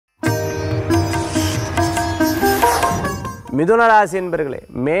மிதுன ராசி என்பர்களே,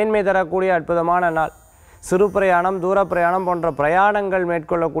 மேன்மை தரக்கூடிய அற்புதமான நாள். சிறு பிரயாணம், தூர பிரயாணம் போன்ற பிரயாணங்கள்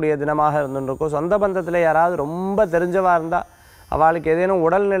மேற்கொள்ளக்கூடிய தினமாக இருந்துருக்கும். சொந்த பந்தத்தில் யாராவது ரொம்ப தெரிஞ்சவா இருந்தால் அவளுக்கு ஏதேனும்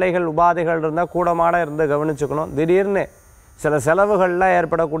உடல்நிலைகள் உபாதைகள் இருந்தால் கூடமாட இருந்து கவனிச்சுக்கணும். திடீர்னு சில செலவுகள்லாம்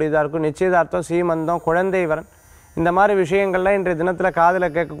ஏற்படக்கூடியதாக இருக்கும். நிச்சயதார்த்தம், சீமந்தம், குழந்தை வரன் இந்த மாதிரி விஷயங்கள்லாம் இன்றைய தினத்தில்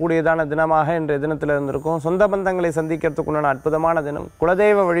காதில் கேட்கக்கூடியதான தினமாக இன்றைய தினத்தில் இருந்திருக்கும். சொந்த பந்தங்களை சந்திக்கிறதுக்குண்டான அற்புதமான தினம்.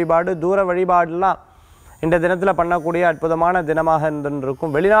 குலதெய்வ வழிபாடு, தூர வழிபாடுலாம் இந்த தினத்தில் பண்ணக்கூடிய அற்புதமான தினமாக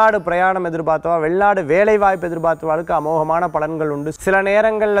இருந்திருக்கும். வெளிநாடு பிரயாணம் எதிர்பார்த்தவா, வெளிநாடு வேலை வாய்ப்பு எதிர்பார்த்தவாளுக்கு அமோகமான பலன்கள் உண்டு. சில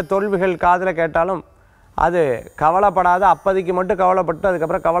நேரங்களில் தோல்விகள் காதில் கேட்டாலும் அது கவலைப்படாத, அப்போதைக்கு மட்டும் கவலைப்பட்டு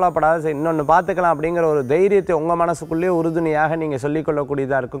அதுக்கப்புறம் கவலைப்படாத, இன்னொன்று பார்த்துக்கலாம் அப்படிங்கிற ஒரு தைரியத்தை உங்கள் மனசுக்குள்ளேயே உறுதுணையாக நீங்கள்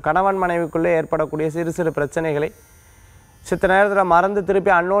சொல்லிக்கொள்ளக்கூடியதாக இருக்கும். கணவன் மனைவிக்குள்ளே ஏற்படக்கூடிய சிறு சிறு பிரச்சனைகளை சித்த நேரத்தில் மறந்து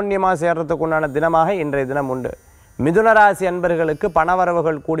திருப்பி அன்னோன்யமாக சேர்றதுக்கு உண்டான தினமாக இன்றைய தினம் உண்டு. மிதுன ராசி அன்பர்களுக்கு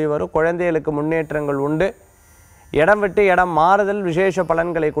பணவரவுகள் கூடி வரும். குழந்தைகளுக்கு முன்னேற்றங்கள் உண்டு. இடம் விட்டு இடம் மாறுதல் விசேஷ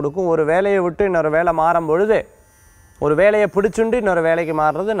பலன்களை கொடுக்கும். ஒரு வேலையை விட்டு இன்னொரு வேலை மாறும் பொழுது, ஒரு வேலையை பிடிச்சுண்டு இன்னொரு வேலைக்கு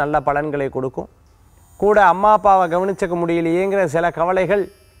மாறுறது நல்ல பலன்களை கொடுக்கும். கூட அம்மா அப்பாவை கவனிச்சிக்க முடியலையேங்கிற சில கவலைகள்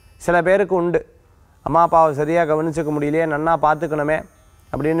சில பேருக்கு உண்டு. அம்மா அப்பாவை சரியாக கவனிச்சிக்க முடியலையே, நன்னா பார்த்துக்கணுமே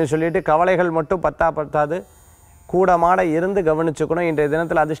அப்படின்னு சொல்லிட்டு கவலைகள் மட்டும் பத்தாது, கூடமாட இருந்து கவனிச்சுக்கணும். இன்றைய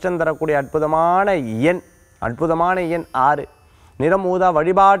தினத்தில் அதிர்ஷ்டம் தரக்கூடிய அற்புதமான எண் 6. நிறம் ஊதா.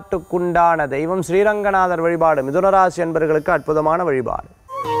 வழிபாட்டுக்குண்டான தெய்வம் ஸ்ரீரங்கநாதர் வழிபாடு. மிதுன ராசி என்பவர்களுக்கு அற்புதமான வழிபாடு.